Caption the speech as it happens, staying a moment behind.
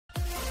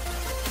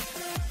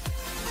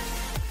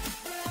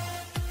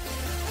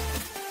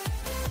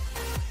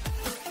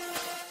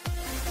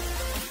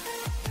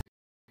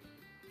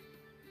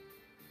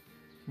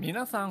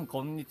皆さん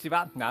こんにち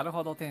は。なる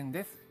ほど10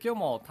です。今日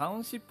もタウ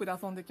ンシップで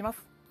遊んできます。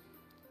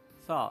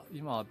さあ、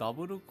今ダ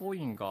ブルコ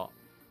インが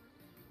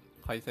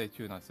開催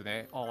中なんです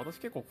ね。あ、私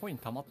結構コイン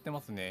溜まって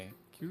ますね。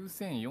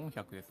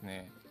9400です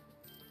ね。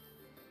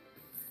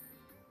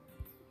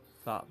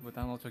さあ、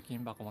豚の貯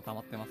金箱も溜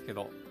まってますけ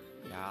ど、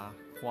いや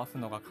ー、壊す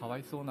のがかわ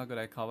いそうなぐ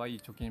らい可愛い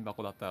貯金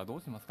箱だったらど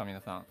うしますか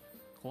皆さん。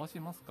壊し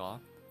ますか？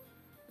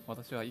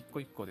私は一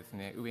個一個です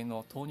ね、上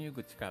の投入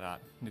口か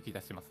ら抜き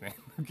出しますね。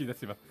抜き出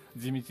します。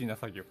地道な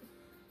作業。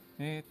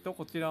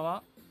こちら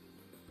は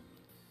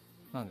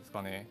何です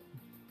かね。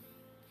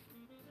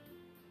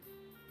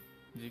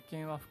実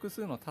験は複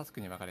数のタスク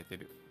に分かれてい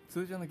る。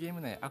通常のゲー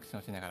ム内アクション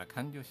をしながら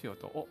完了しよう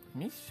と。お、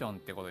ミッションっ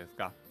てことです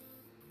か。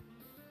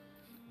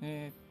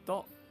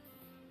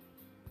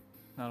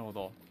なるほ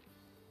ど。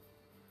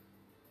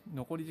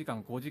残り時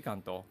間5時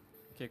間と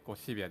結構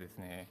シビアです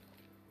ね。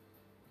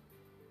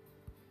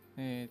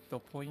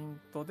ポイン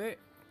トで、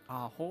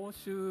報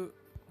酬、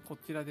こ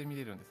ちらで見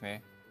れるんです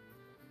ね。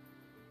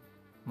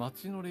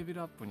街のレベ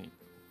ルアップに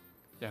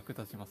役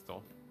立ちます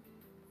と。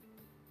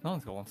なん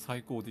ですかこの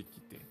最高デッキ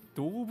って。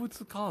動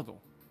物カード。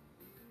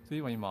そうい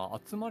えば今、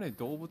集まれ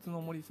動物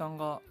の森さん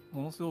が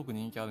ものすごく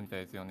人気あるみた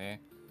いですよ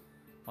ね。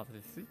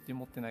私、スイッチ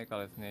持ってないか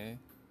らですね。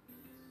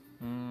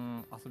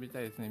遊びた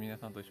いですね、皆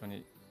さんと一緒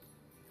に。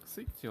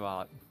スイッチ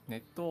はネ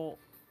ットを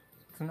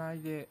つな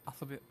いで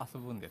遊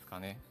ぶんですか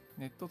ね。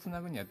ネットつな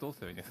ぐにはどう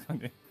すればいいですか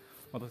ね。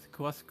私、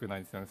詳しくな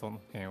いですよね、そ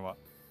の辺は。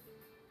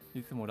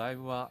いつもライ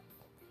ブは、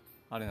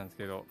あれなんです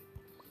けど、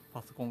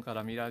パソコンか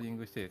らミラーリン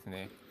グしてです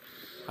ね、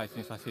配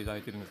信させていただ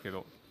いてるんですけ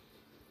ど、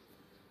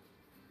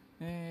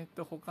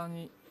他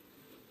に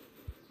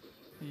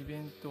イベ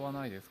ントは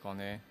ないですか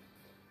ね。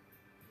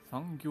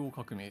産業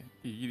革命、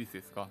イギリス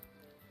ですか。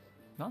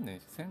何年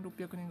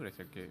 ?1600 年ぐらい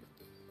でしたっけ。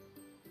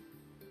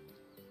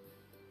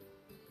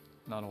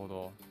なるほ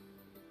ど。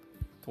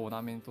トー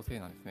ナメント制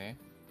なんですね。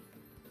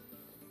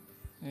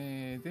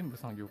全部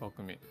産業革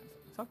命。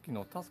さっき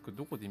のタスク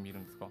どこで見る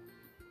んですか？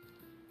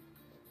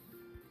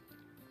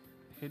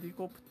ヘリ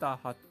コプター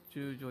発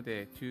注所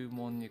で注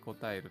文に応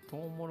えるト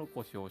ウモロ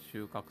コシを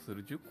収穫す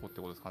る10個っ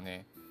てことですか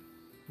ね。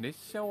列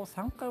車を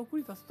3回送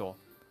り出すと。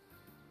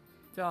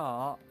じ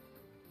ゃあ、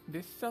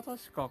列車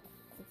確か、こ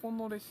こ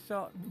の列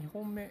車2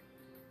本目、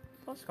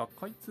確か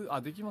開通、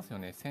できますよ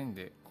ね。1000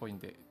で、コイン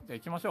で。じゃあ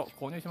行きましょ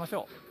う。購入しまし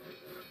ょ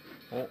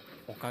う。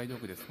お買い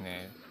得です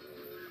ね。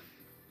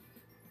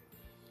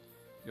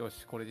よ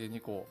し、これで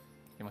2個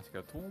いきましたけ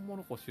ど、トウモ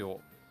ロコシ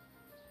を、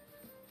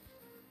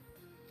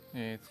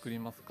作り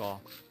ます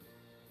か。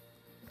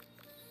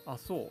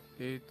そう。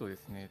で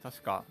すね、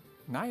確か、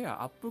納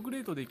屋アップグレ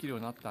ードできるよう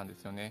になったんで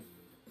すよね。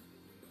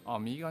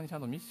右側にちゃ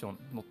んとミッション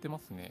載ってま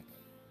すね。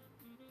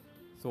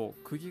そ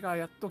う、釘が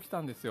やっと来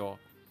たんですよ。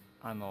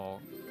ボ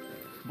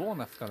ー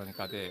ナスか何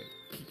かで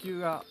気球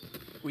が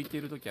浮いて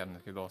いる時あるん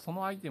だけど、そ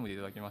のアイテムでい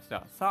ただきまし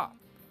た。さ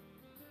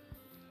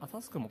あ、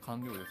タスクも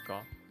完了です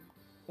か？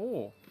お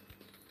お、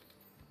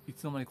い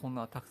つの間にこん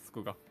なタス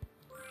クが。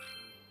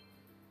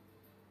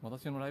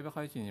私のライブ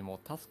配信にも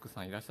タスク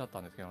さんいらっしゃった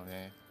んですけど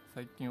ね、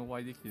最近お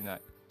会いできてな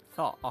い。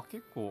さあ、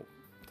結構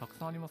たく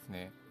さんあります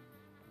ね。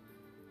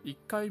1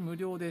回無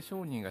料で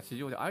商人が市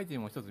場でアイテ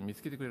ムを1つ見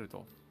つけてくれる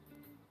と。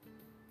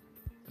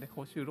あれ、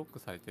報酬ロック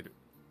されてる。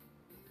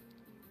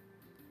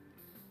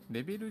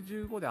レベル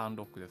15でアン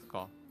ロックです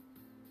か。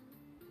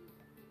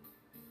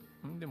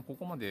でもこ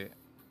こまで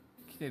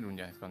来てるん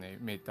じゃないですかね。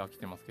メーター来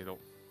てますけど。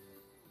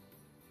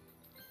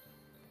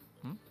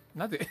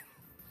なぜ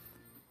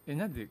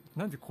なんで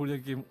これ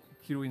だけ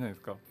拾えないんで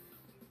すか？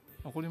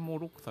これも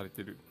ロックされ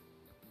てる。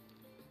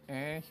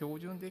標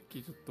準デッ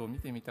キちょっと見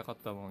てみたかっ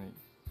たのに。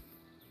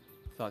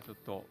さあ、ちょっ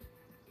と。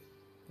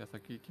じゃあ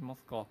先行きま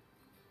すか。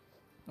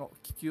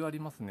気球あり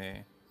ます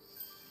ね。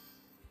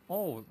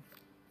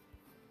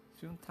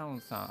シュンタウ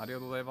ンさん、ありが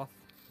とうございます。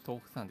豆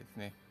腐さんです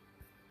ね。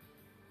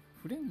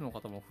フレンドの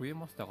方も増え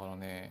ましたから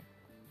ね。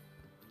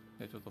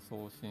じゃあちょっと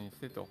送信し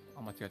てと。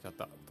間違えちゃっ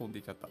た。飛んで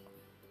いっちゃった。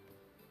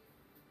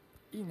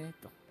いいね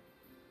と。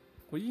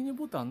これいいね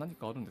ボタン何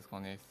かあるんですか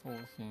ね。送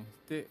信し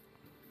て。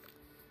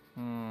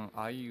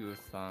あいう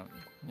さん、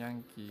ニャ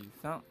ンキー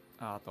さん、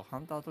あとハ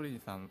ンタートレイン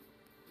さん、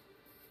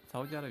サ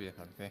ウジアラビア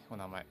さんですね、お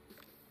名前。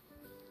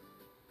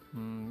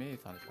メイ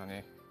さんですか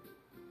ね。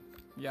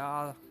い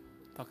や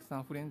ー、たくさ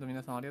んフレンド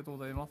皆さんありがとう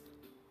ございます。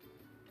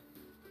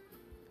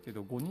け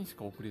ど5人し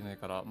か送れない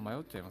から迷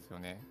っちゃいますよ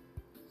ね。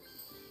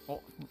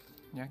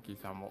ニャンキ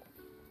ーさんも。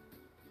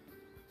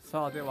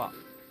さあ、では、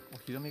お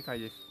披露目会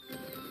です。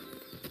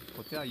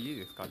こちら家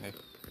ですかね。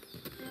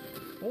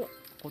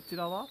こち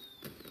らは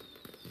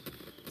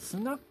ス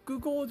ナック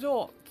工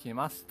場来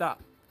ました。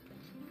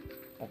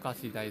お菓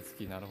子大好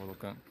きなるほど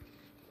くん。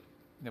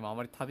でもあ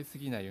まり食べ過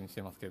ぎないようにし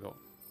てますけど。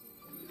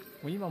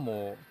もう今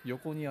も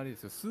横にあれで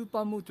すよ、スー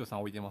パームーチョさん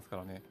置いてますか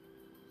らね。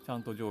ちゃ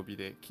んと常備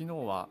で。昨日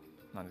は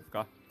何です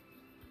か？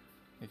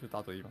ちょっと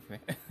後で言います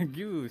ね。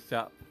牛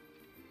舎。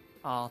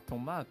ト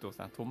マト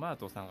さ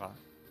んが。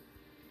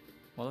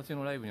私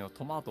のライブには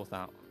トマト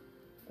さん、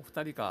お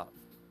二人か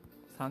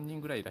3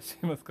人ぐらいいらっし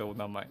ゃいますか、お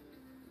名前。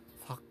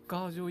サッ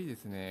カー場いいで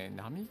すね。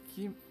並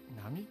木道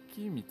短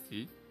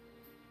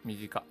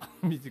短っ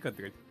て書い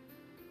て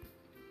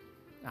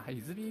ある。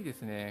泉いいで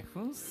すね。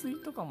噴水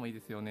とかもいい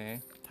ですよ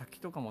ね。滝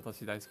とかも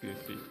私大好きで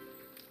すし、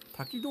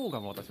滝動画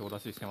も私お出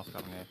ししてます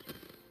からね。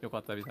よか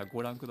ったら皆さん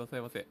ご覧くださ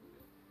いませ。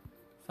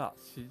さあ、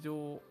市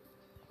場、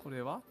こ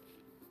れは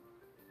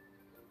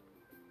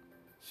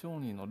商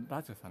人の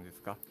ラジャさんで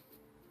すか。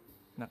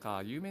なん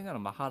か有名なの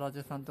マハラジ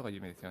ャさんとか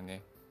有名ですよ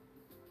ね。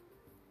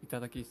いた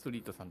だきストリ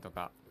ートさんと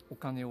かお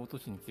金を落と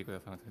しに来てくだ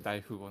さるんですよ、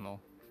大富豪の。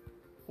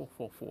フォッ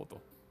フォッフォー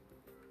と。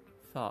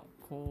さ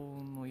あ、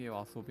この家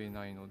は遊べ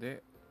ないの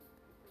で、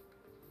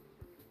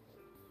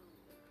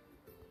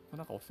これ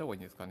なんか押した方がい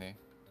いんですかね。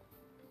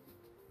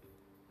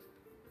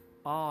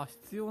ああ、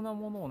必要な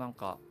ものをなん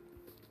か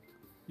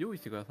用意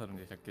してくださるん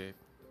でしたっけ。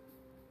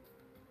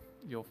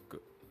洋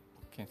服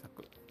検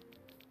索。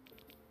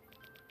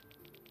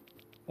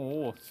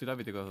おお、調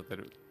べてくださって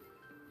る。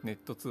ネッ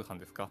ト通販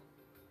ですか。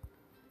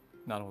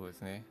なるほどで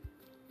すね。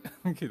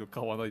けど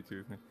買わないとい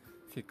うですね。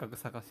せっかく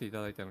探してい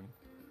ただいたのに。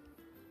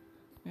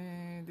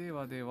で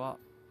はでは、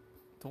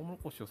トウモロ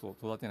コシをそう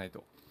育てない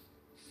と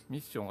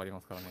ミッションがありま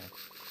すからね。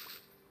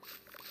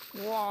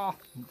うわ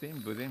ー、全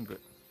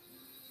部。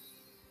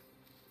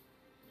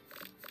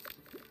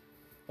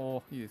お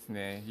ー、いいです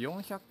ね。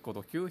400個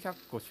と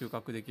900個収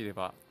穫できれ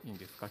ばいいん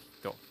ですか、きっ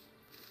と。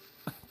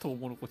トウ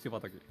モロコシ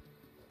畑。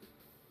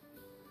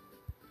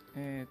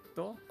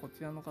こ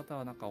ちらの方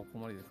は何かお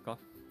困りですか。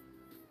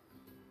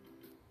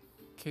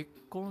結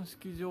婚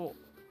式場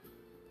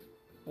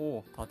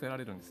を建てら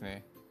れるんです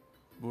ね。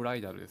ブラ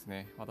イダルです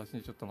ね。私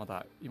にちょっとま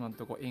だ今の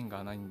ところ縁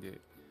がないんで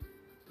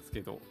す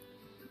けど、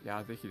い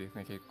やー、ぜひです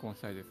ね、結婚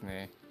したいです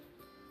ね。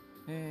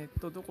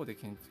どこで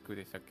建築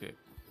でしたっけ。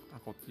あ、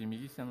こっち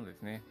右下ので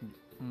すね。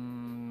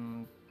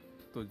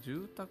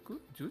住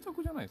宅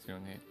じゃないですよ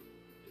ね。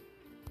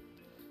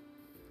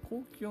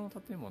公共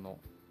の建物。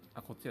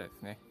あ、こちらで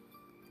すね。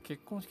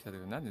結婚式建て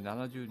るとなんで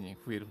70人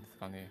増えるんです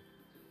かね。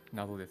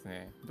謎です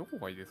ね。どこ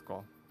がいいです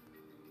か。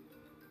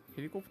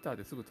ヘリコプター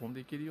ですぐ飛ん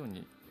でいけるよう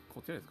に、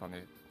こちらですか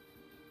ね。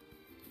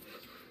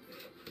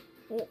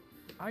お、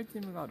アイテ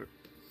ムがある。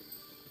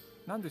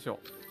なんでしょ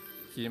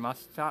う。来ま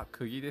した。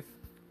釘です。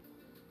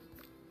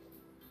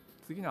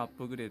次のアッ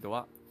プグレード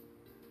は、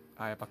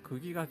やっぱ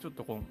釘がちょっ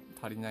と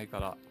足りないか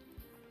ら、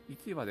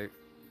市場で、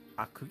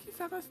釘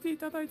探してい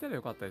ただいたら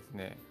よかったです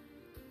ね。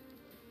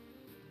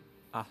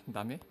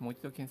ダメ。もう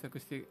一度検索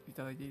してい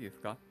ただいていいです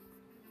か。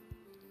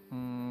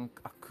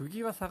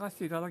釘は探し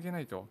ていただけな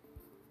いと。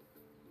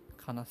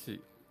悲し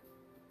い。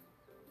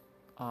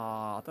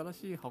新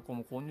しい箱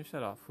も購入した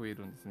ら増え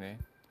るんですね。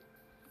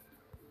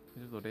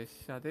ちょっと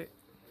列車で、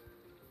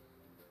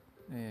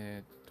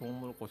トウ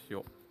モロコシ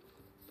を。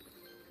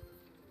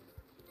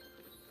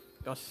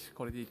よし、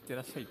これで行って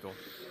らっしゃいと。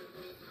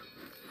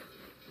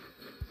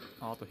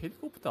あとヘリ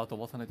コプター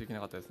飛ばさないといけな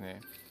かったです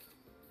ね。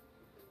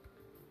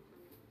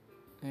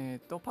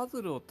パ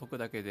ズルを解く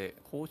だけで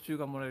報酬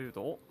がもらえる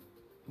と、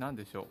なん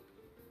でしょう。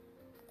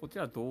こち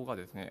ら動画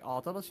ですね。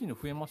新しいの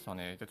増えました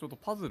ね。じゃあちょっと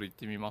パズル行っ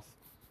てみます。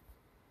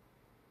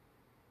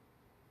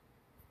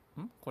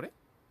これ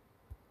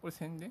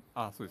宣伝。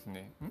そうです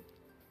ね。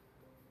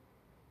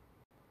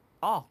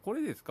こ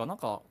れですか。なん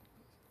か、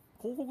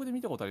広告で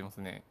見たことありま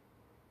すね。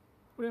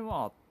これ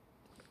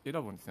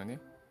選ぶんですよね。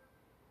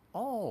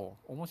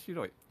面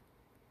白い。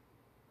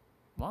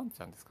ワン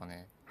ちゃんですか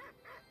ね。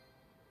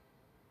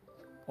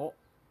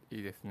い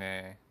いです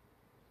ね。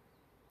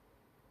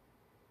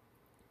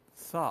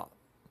さあ、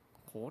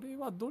これ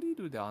はドリ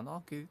ルで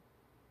穴開け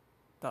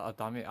た、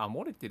ダメ。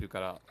漏れてるか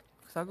ら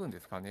塞ぐんで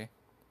すかね。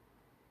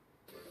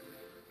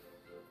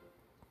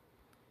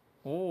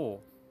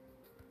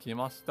来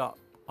ました。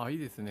いい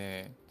です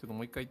ね。ちょっと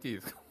もう一回言っていい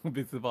ですか。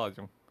別バー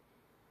ジョン。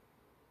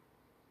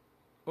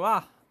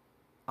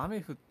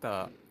雨降った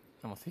ら、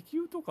でも石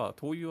油とか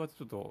灯油は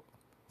ちょっと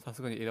さ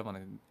すがに選ばな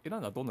い。選ん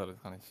だらどうなるんで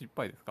すかね。失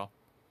敗ですか。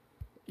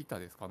板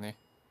ですかね。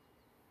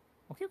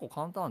結構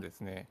簡単です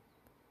ね。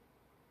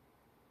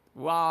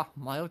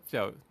迷っち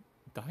ゃう。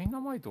ダイナ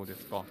マイトで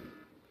すか。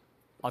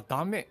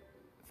ダメ。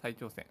再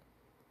挑戦。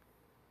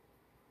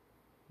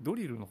ド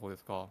リルの方で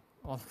すか。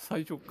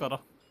最初か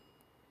ら。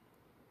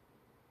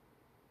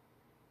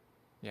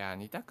いや、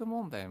二択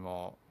問題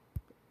も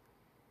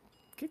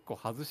結構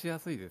外しや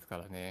すいですか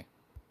らね。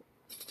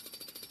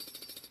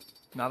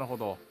なるほ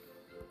ど。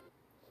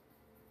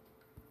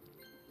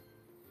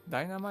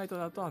ダイナマイト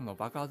だと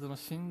爆発の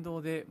振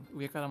動で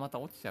上からまた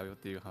落ちちゃうよっ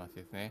ていう話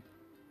ですね。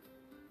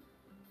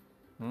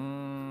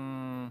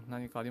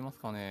何かあります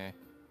かね。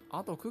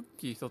あとクッ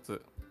キー一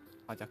つ。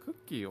じゃあクッ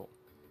キーを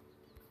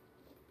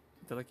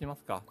いただきま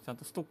すか。ちゃん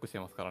とストックして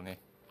ますからね。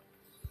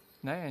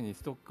納屋に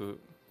ストッ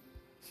ク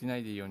しな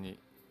いでいいように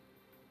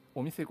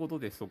お店ごと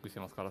でストックして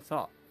ますから。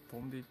さあ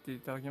飛んでいってい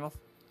ただきます。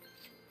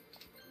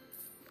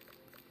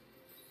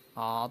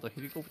あとヘ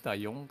リコプタ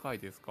ー4回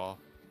ですか。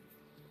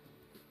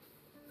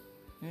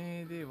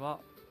では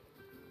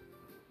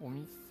お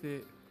店、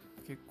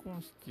結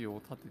婚式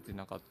を立てて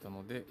なかった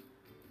ので、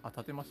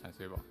立てましたね、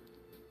そういえば。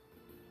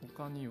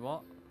他に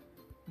は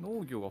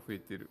農業が増え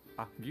てる。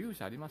あ、牛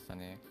舎ありました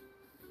ね。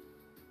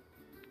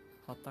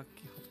畑。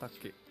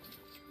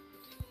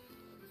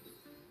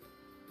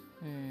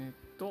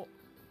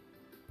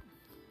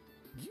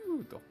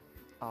牛と、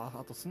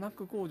あとスナッ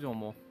ク工場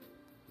も、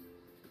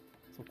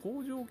そう、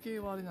工場系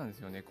はあれなんです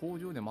よね。工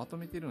場でまと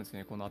めてるんです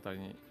ね、この辺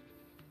りに。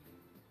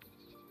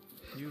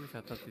牛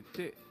舎建て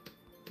て、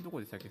どこ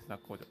でしたっけ、スナッ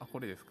ク工場。あ、こ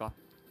れですか。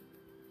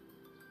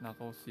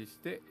中押しし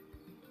て、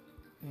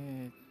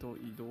移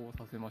動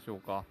させましょ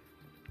うか。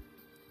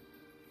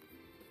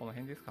この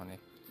辺ですかね。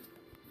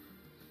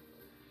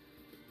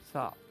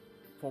さあ、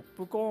ポッ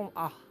プコーン、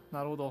あ、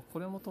なるほど。こ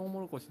れもトウ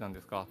モロコシなん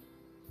ですか。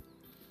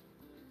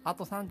あ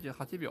と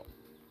38秒。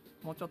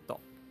もうちょっと。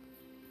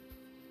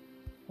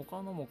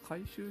他のも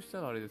回収し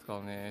たらあれですか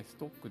らね、ス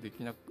トックで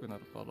きなくな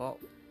るから、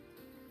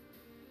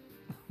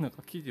なん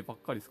か生地ばっ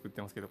かり作っ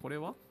てますけど、これ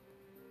は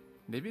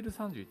レベル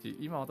31。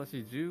今私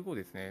15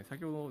ですね。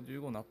先ほど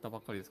15になったば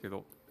っかりですけ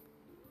ど、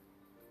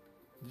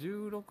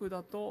16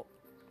だと、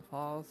フ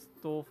ァース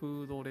ト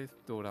フードレス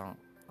トラン。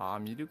あー、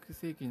ミルク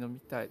セーキ飲み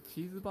たい。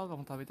チーズバーガー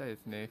も食べたいで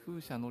すね。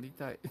風車乗り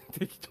たい。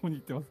適当に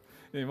言ってま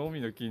す。もみ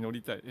の木乗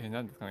りたい。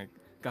何ですかね。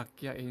楽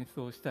器や演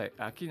奏したい。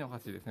あ、木の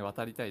橋ですね。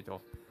渡りたい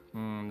と。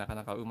なか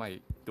なかうま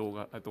い動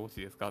画、同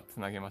士ですか。つ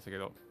なげましたけ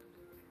ど。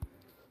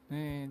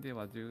で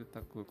は、住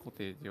宅、コ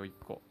テージを1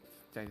個。ち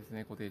っちゃいです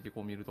ね、コテージ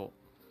こう見ると。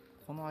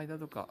この間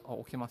とか、あ、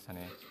置けました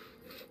ね。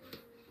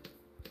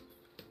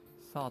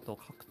さあ、あと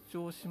拡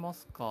張しま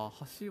すか。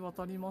橋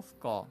渡ります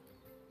か。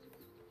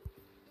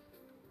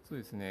そう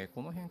ですね、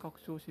この辺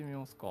拡張してみ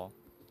ますか。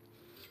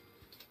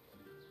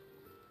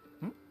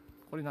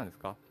これ何です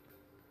か。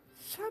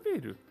シャ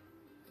ベル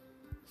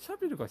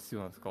が必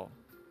要なんですか。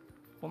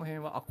この辺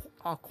は、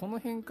この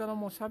辺から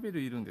もうシャベ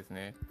ルいるんです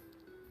ね。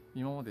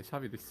今までシャ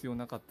ベル必要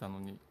なかったの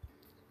に。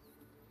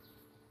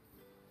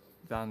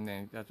残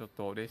念。じゃあちょっ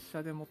と列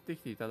車で持って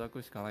きていただ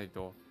くしかない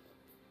と。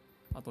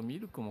あとミ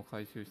ルクも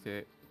回収し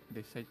て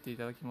列車行ってい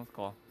ただきます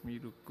か。ミ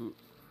ルク、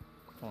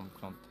トン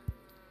トン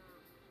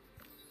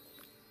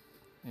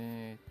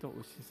と。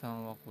牛さ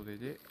んはこれ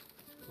で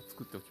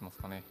作っておきます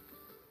かね。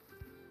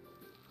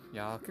い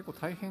やー、結構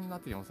大変にな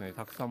ってきますね。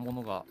たくさん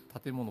物が、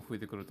建物増え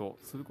てくると、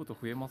すること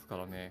増えますか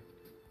らね。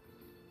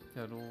じ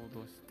ゃあ、ロー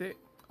ドして、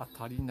あ、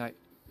足りない。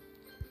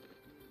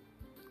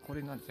こ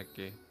れ何でしたっ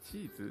け。チ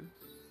ーズ、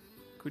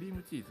クリー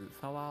ムチーズ、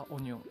サワーオ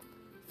ニオン。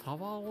サワ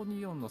ーオ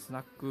ニオンのスナ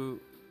ッ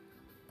ク、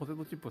ポテ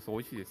トチップス美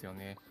味しいですよ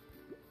ね。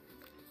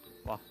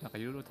わ、なんか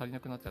いろいろ足りな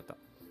くなっちゃった。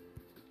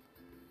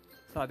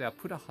さあ、では、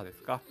プラハで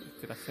すか。いっ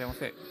てらっしゃいま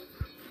せ。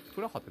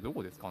プラハってど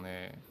こですか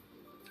ね。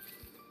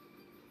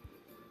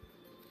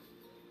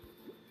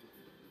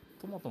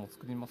トマトも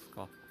作ります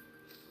か。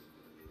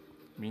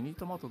ミニ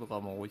トマトと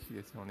かも美味しい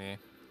ですよね。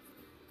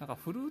なんか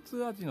フルー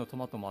ツ味のト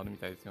マトもあるみ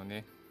たいですよ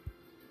ね。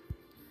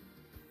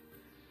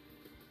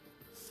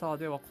さあ、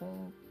では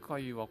今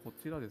回はこ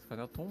ちらですか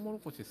ね。トウモロ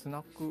コシスナ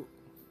ック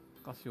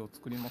菓子を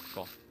作ります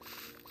か。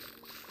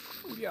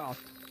うりゃー。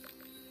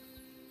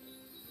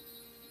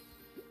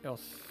よ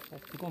し、ポッ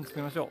プコーン作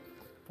りましょう。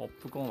ポッ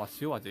プコーンは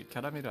塩味、キ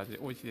ャラメル味、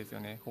美味しいですよ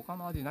ね。他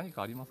の味何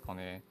かありますか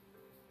ね。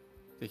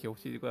ぜひ教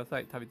えてくださ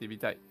い。食べてみ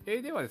たい。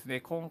ではです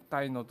ね、今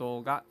回の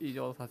動画以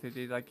上させ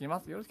ていただきま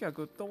す。よろしければ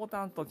グッドボ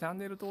タンとチャン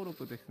ネル登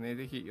録ですね、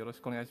ぜひよろし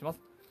くお願いします。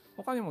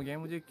他にもゲー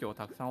ム実況を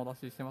たくさんお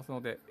出ししてます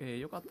ので、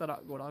よかった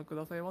らご覧く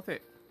ださいま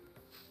せ。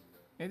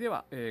で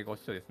は、ご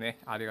視聴ですね、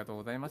ありがとう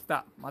ございまし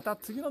た。また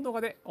次の動画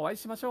でお会い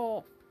しましょ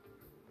う。